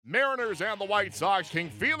Mariners and the White Sox. King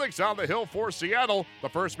Felix on the hill for Seattle. The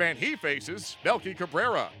first man he faces, Melky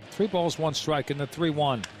Cabrera. 3 balls, 1 strike in the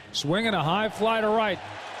 3-1. Swinging a high fly to right.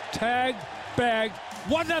 Tag, bag,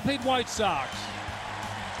 1-0 White Sox.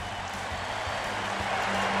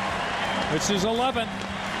 It's his 11th.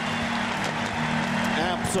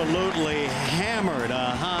 Absolutely hammered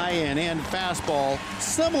a high and in fastball,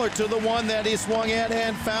 similar to the one that he swung at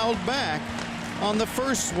and fouled back on the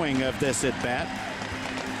first swing of this at-bat.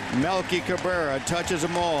 Melky Cabrera touches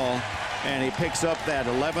them all, and he picks up that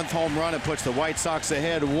 11th home run and puts the White Sox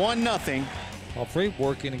ahead 1-0. Free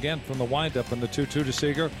working again from the windup in the 2-2 to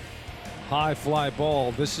Seager. High fly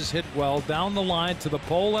ball. This is hit well down the line to the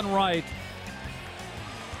pole and right.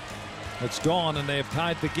 It's gone, and they have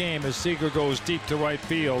tied the game as Seager goes deep to right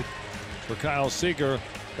field. For Kyle Seager,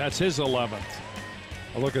 that's his 11th.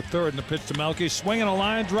 A look at third, and the pitch to Melky. Swinging a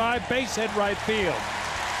line drive, base hit right field.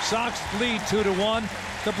 Sox lead 2-1.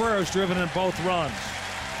 Cabrera's driven in both runs.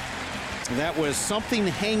 That was something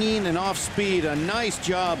hanging and off speed. A nice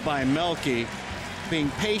job by Melky,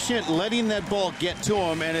 being patient, letting that ball get to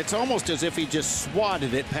him, and it's almost as if he just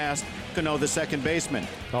swatted it past Cano, the second baseman.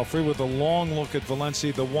 Free with a long look at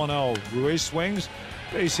Valencia, the 1-0. Ruiz swings,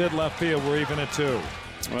 base hit left field. We're even at 2.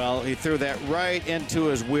 Well, he threw that right into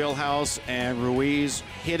his wheelhouse, and Ruiz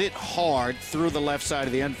hit it hard through the left side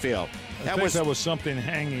of the infield. That was something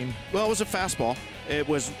hanging. Well, it was a fastball. It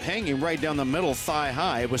was hanging right down the middle, thigh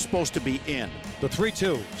high. It was supposed to be in. The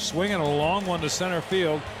 3-2, swinging a long one to center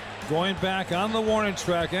field, going back on the warning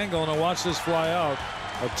track angle, and watch this fly out.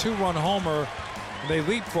 A 2-run homer. They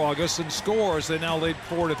leapfrog us and scores. They now lead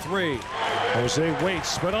 4-3. Jose waits,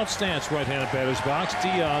 spread out stance, right-handed batter's box.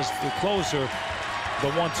 Diaz, the closer,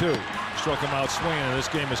 the 1-2. Struck him out swinging, and this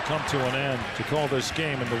game has come to an end. To call this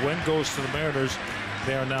game, and the win goes to the Mariners.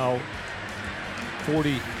 They are now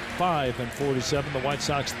 45-47. The White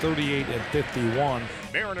Sox 38-51.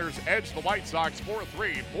 Mariners edge the White Sox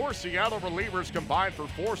 4-3. 4 Seattle relievers combined for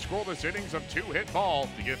 4 scoreless innings of 2-hit ball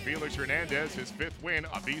to give Felix Hernandez his 5th win.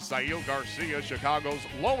 Abisail Garcia, Chicago's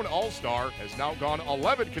lone all-star, has now gone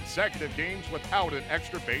 11 consecutive games without an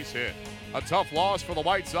extra base hit. A tough loss for the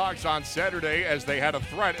White Sox on Saturday as they had a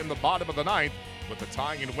threat in the bottom of the 9th with the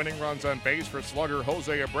tying and winning runs on base for slugger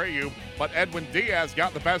Jose Abreu, but Edwin Diaz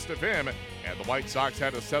got the best of him, and the White Sox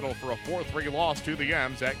had to settle for a 4-3 loss to the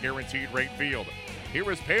M's at Guaranteed Rate Field.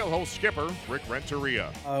 Here is Pale Host skipper Rick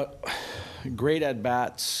Renteria. Great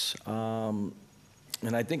at-bats, and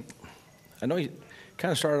I know he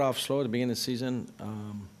kind of started off slow at the beginning of the season,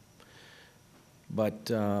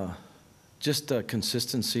 but just a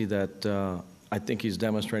consistency that I think he's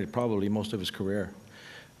demonstrated probably most of his career.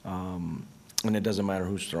 And it doesn't matter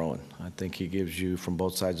who's throwing. I think he gives you, from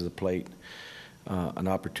both sides of the plate, an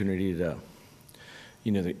opportunity to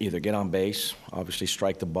either get on base, obviously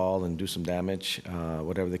strike the ball and do some damage,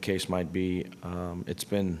 whatever the case might be. It's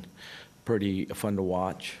been pretty fun to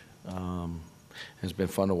watch. It's been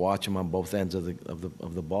fun to watch him on both ends of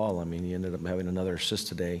the ball. I mean, he ended up having another assist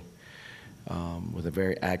today with a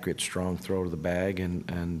very accurate, strong throw to the bag,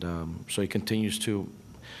 and so he continues to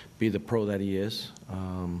be the pro that he is.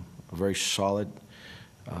 A very solid,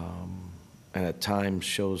 and at times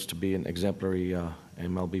shows to be an exemplary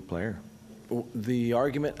MLB player. The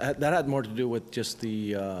argument that had more to do with just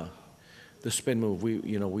the spin move.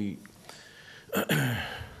 We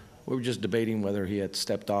were just debating whether he had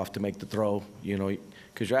stepped off to make the throw.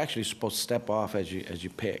 Because you're actually supposed to step off as you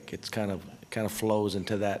pick. It's kind of flows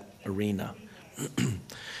into that arena.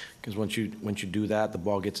 Because once you do that, the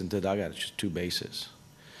ball gets into the dugout. It's just 2 bases.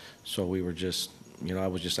 So we were just. I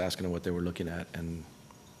was just asking them what they were looking at, and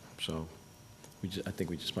so I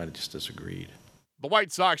think we just might have just disagreed. The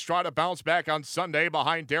White Sox try to bounce back on Sunday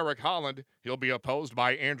behind Derek Holland. He'll be opposed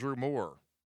by Andrew Moore.